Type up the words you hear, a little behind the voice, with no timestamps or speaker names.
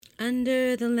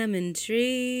Under the lemon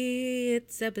tree,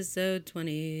 it's episode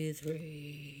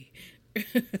 23.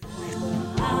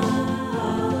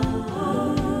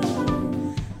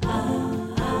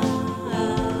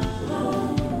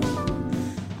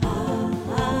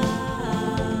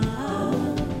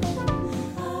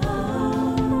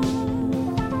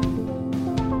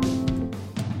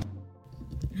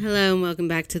 Hello and welcome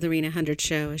back to the Rena 100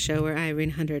 Show, a show where I,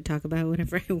 Rena 100, talk about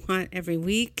whatever I want every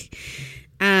week.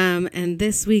 And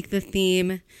this week the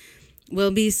theme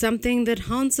will be something that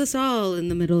haunts us all in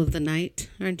the middle of the night.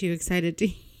 Aren't you excited to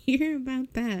hear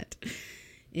about that?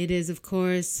 It is, of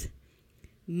course,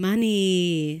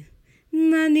 money.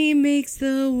 Money makes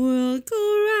the world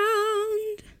go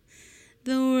round.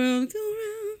 The world go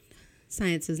round.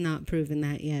 Science has not proven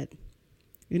that yet.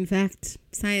 In fact,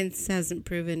 science hasn't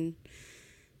proven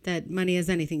that money has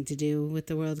anything to do with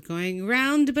the world going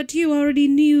round, but you already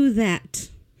knew that.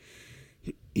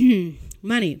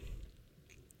 Money.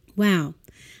 Wow.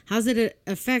 How's it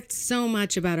affect so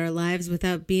much about our lives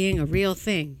without being a real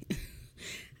thing?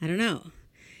 I don't know.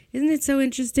 Isn't it so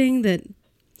interesting that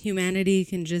humanity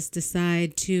can just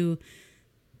decide to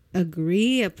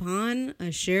agree upon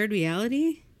a shared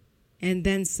reality, and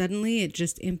then suddenly it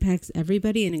just impacts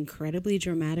everybody in incredibly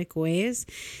dramatic ways?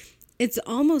 It's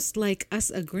almost like us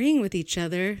agreeing with each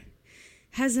other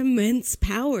has immense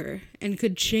power and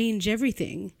could change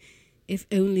everything. If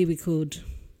only we could.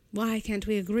 Why can't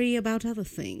we agree about other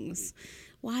things?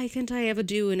 Why can't I ever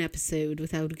do an episode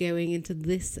without going into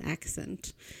this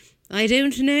accent? I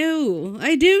don't know.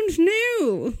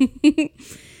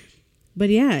 But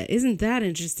yeah, isn't that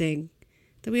interesting?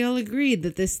 That we all agreed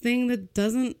that this thing that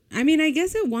doesn't... I mean, I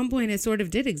guess at one point it sort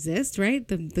of did exist, right?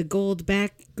 The gold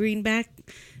back, Green Bay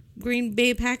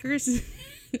Packers.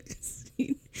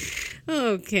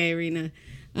 Okay, Rena.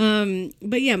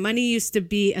 But yeah, money used to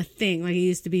be a thing. Like, it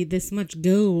used to be this much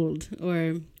gold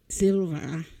or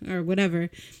silver or whatever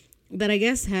that I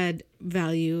guess had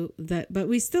value, but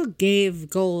we still gave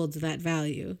gold that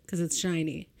value because it's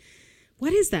shiny.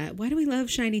 What is that? Why do we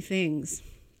love shiny things?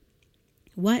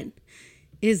 What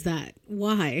is that?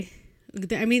 Why?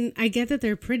 I mean, I get that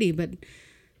they're pretty, but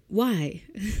why?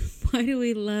 Why do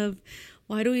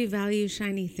we value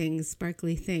shiny things,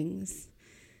 sparkly things?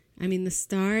 I mean, the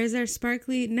stars are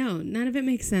sparkly. No, none of it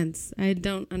makes sense. I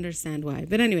don't understand why.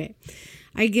 But anyway,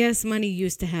 I guess money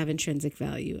used to have intrinsic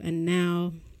value. And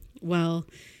now, well,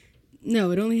 no,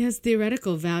 it only has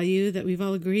theoretical value that we've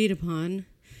all agreed upon,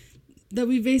 that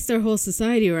we based our whole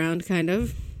society around, kind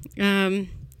of.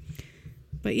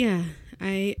 But yeah,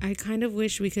 I kind of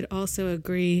wish we could also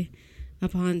agree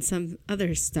upon some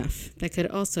other stuff that could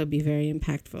also be very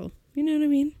impactful. You know what I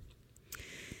mean?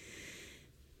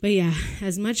 But yeah,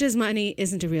 as much as money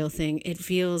isn't a real thing, it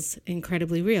feels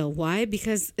incredibly real. Why?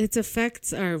 Because its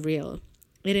effects are real.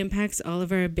 It impacts all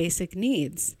of our basic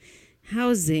needs.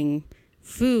 Housing,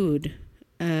 food,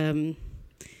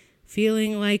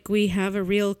 feeling like we have a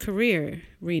real career,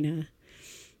 Rena.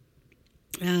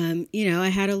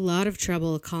 I had a lot of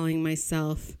trouble calling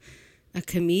myself a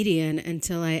comedian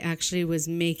until I actually was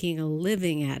making a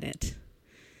living at it.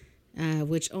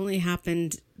 Which only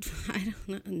happened, I don't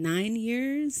know, 9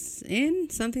 years in,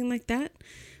 something like that,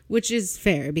 which is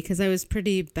fair because I was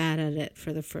pretty bad at it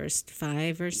for the first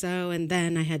 5 or so. And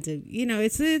then I had to,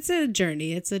 it's a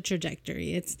journey. It's a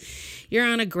trajectory. You're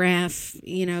on a graph,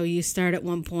 you start at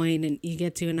one point and you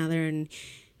get to another, and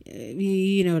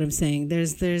you know what I'm saying?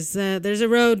 There's a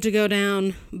road to go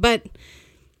down, but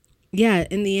yeah,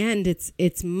 in the end,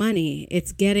 it's money.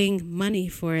 It's getting money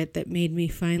for it that made me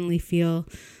finally feel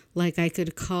like I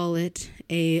could call it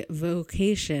a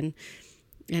vocation.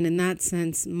 And in that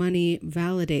sense, money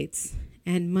validates.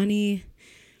 And money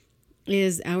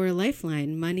is our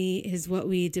lifeline. Money is what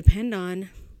we depend on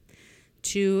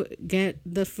to get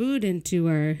the food into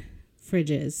our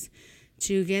fridges,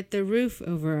 to get the roof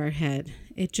over our head.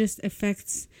 It just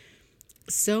affects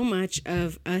so much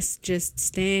of us just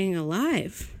staying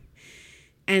alive.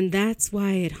 And that's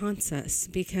why it haunts us,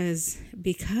 because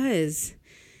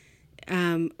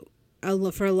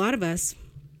for a lot of us,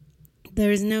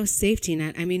 there is no safety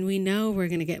net. I mean, we know we're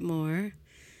going to get more.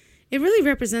 It really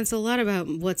represents a lot about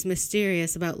what's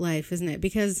mysterious about life, isn't it?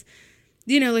 Because,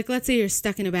 like, let's say you're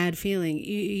stuck in a bad feeling.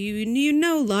 You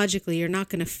know logically you're not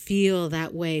going to feel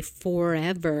that way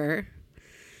forever,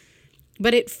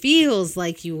 but it feels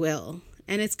like you will.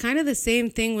 And it's kind of the same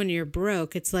thing when you're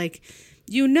broke. It's like,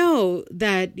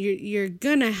 that you're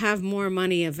going to have more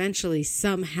money eventually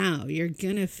somehow. You're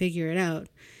going to figure it out,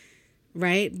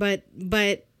 right? But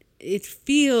it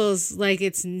feels like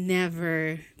it's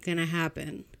never going to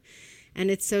happen. And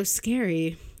it's so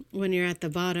scary when you're at the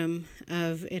bottom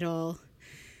of it all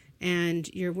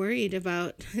and you're worried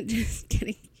about just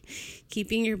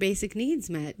keeping your basic needs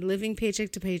met. Living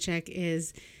paycheck to paycheck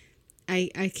is,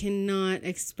 I cannot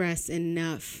express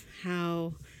enough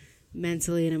how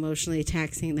mentally and emotionally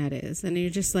taxing that is. And you're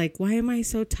just like, why am I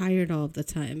so tired all of the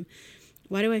time?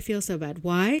 Why do I feel so bad?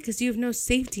 Why? Because you have no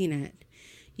safety net.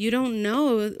 You don't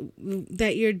know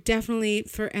that you're definitely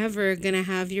forever going to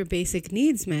have your basic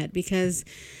needs met because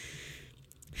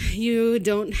you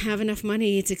don't have enough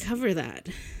money to cover that.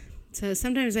 So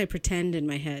sometimes I pretend in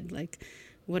my head like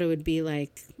what it would be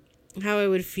like, how I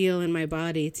would feel in my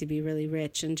body to be really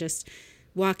rich and just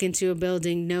walk into a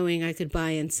building knowing I could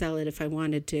buy and sell it if I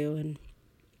wanted to. And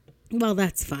well,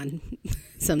 that's fun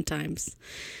sometimes.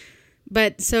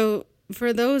 But so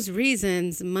for those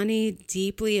reasons, money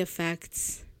deeply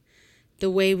affects the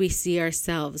way we see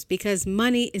ourselves, because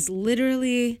money is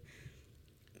literally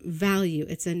value.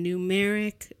 It's a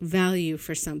numeric value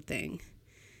for something.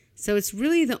 So it's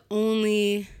really the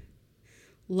only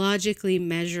logically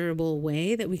measurable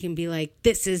way that we can be like,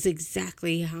 this is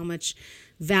exactly how much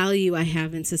value I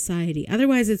have in society.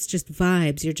 Otherwise, it's just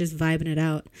vibes. You're just vibing it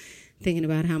out, thinking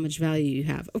about how much value you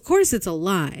have. Of course, it's a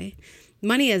lie.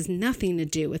 Money has nothing to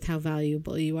do with how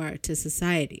valuable you are to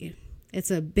society. It's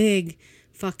a big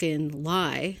fucking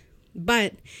lie,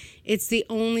 but it's the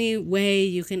only way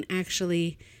you can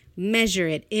actually measure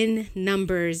it in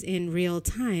numbers in real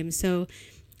time. So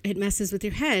it messes with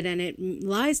your head and it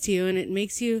lies to you and it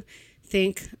makes you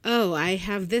think, oh, I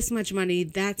have this much money.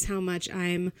 That's how much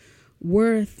I'm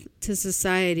worth to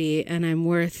society and I'm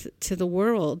worth to the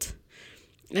world.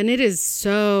 And it is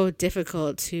so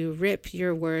difficult to rip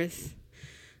your worth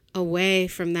away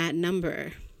from that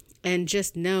number and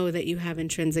just know that you have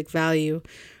intrinsic value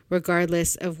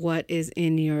regardless of what is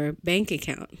in your bank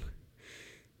account,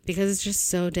 because it's just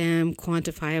so damn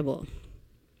quantifiable.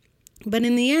 But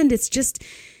in the end,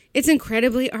 it's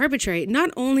incredibly arbitrary.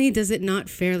 Not only does it not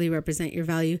fairly represent your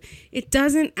value, it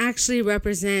doesn't actually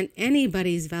represent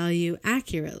anybody's value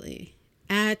accurately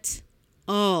at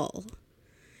all.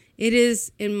 It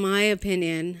is, in my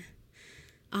opinion,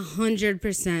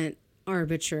 100%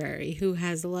 arbitrary who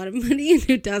has a lot of money and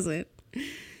who doesn't.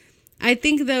 I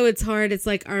think, though, it's hard. It's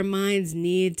like our minds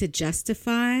need to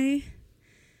justify.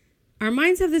 Our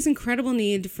minds have this incredible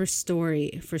need for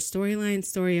storyline,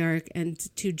 story arc, and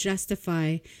to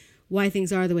justify why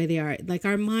things are the way they are. Like,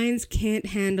 our minds can't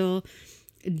handle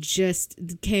just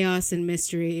chaos and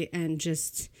mystery and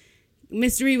just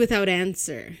mystery without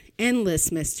answer.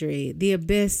 Endless mystery, the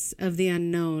abyss of the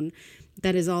unknown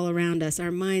that is all around us.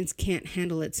 Our minds can't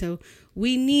handle it. So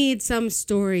we need some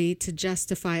story to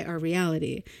justify our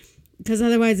reality, because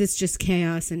otherwise it's just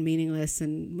chaos and meaningless,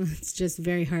 and it's just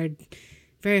very hard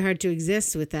to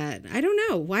exist with that. I don't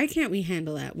know. Why can't we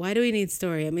handle that? Why do we need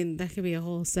story? I mean, that could be a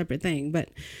whole separate thing, but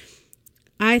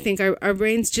I think our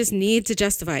brains just need to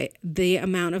justify the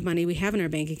amount of money we have in our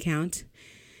bank account.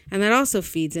 And that also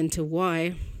feeds into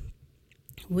why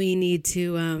we need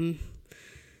to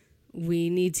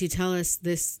tell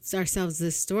ourselves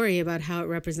this story about how it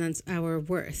represents our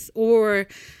worth. Or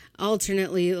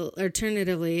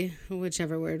alternatively,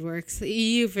 whichever word works,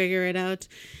 you figure it out.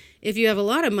 If you have a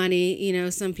lot of money,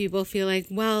 some people feel like,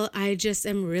 well, I just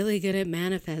am really good at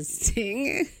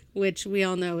manifesting, which we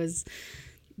all know is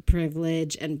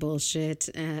privilege and bullshit.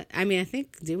 I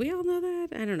think, do we all know that?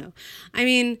 I don't know. I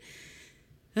mean,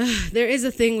 there is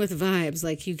a thing with vibes,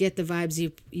 like you get the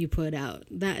vibes you put out.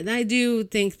 That I do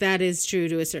think that is true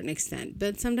to a certain extent,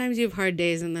 but sometimes you have hard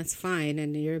days and that's fine,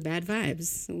 and you're bad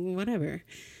vibes, whatever.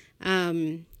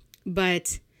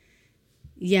 But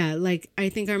yeah, like I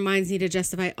think our minds need to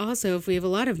justify also if we have a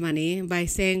lot of money by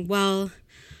saying, well,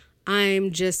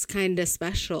 I'm just kind of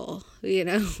special,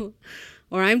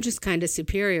 or I'm just kind of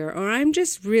superior, or I'm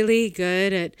just really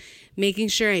good at making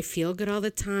sure I feel good all the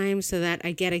time so that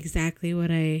I get exactly what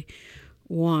I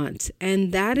want.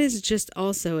 And that is just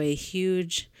also a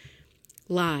huge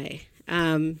lie.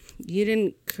 You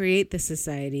didn't create the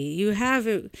society. You have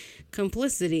a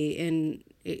complicity in,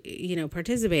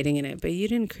 participating in it, but you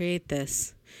didn't create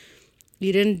this.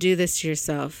 You didn't do this to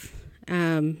yourself.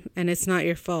 And it's not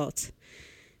your fault.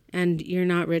 And you're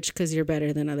not rich because you're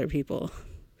better than other people.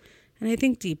 And I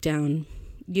think deep down,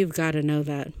 you've got to know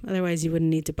that. Otherwise, you wouldn't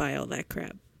need to buy all that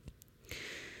crap.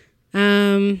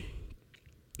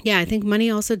 I think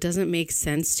money also doesn't make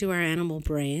sense to our animal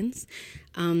brains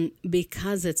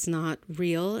because it's not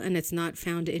real and it's not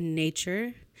found in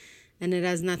nature. And it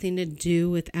has nothing to do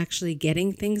with actually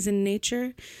getting things in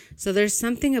nature. So there's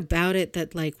something about it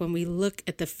that, like, when we look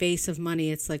at the face of money,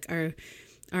 it's like our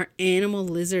animal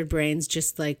lizard brains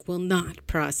just, like, will not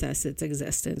process its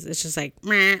existence. It's just like,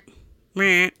 meh.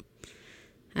 Meh.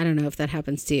 I don't know if that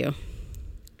happens to you.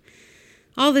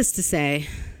 All this to say,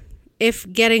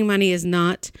 if getting money is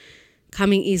not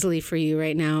coming easily for you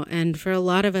right now, and for a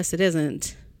lot of us it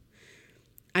isn't,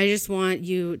 I just want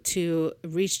you to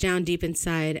reach down deep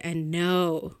inside and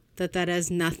know that that has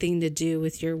nothing to do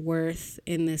with your worth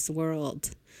in this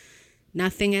world.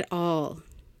 Nothing at all.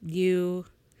 You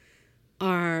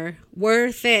are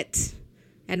worth it,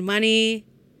 and money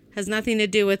has nothing to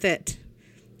do with it.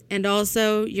 And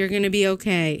also, you're going to be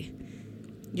okay.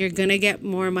 You're going to get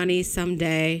more money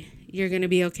someday. You're going to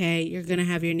be okay. You're going to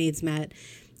have your needs met.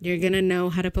 You're going to know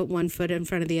how to put one foot in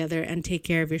front of the other and take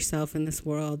care of yourself in this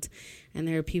world. And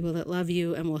there are people that love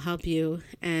you and will help you.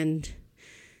 And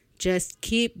just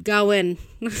keep going.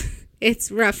 It's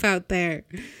rough out there.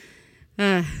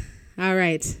 All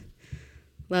right.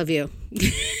 Love you.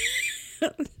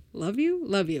 Love you?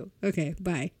 Love you. Okay,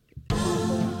 bye.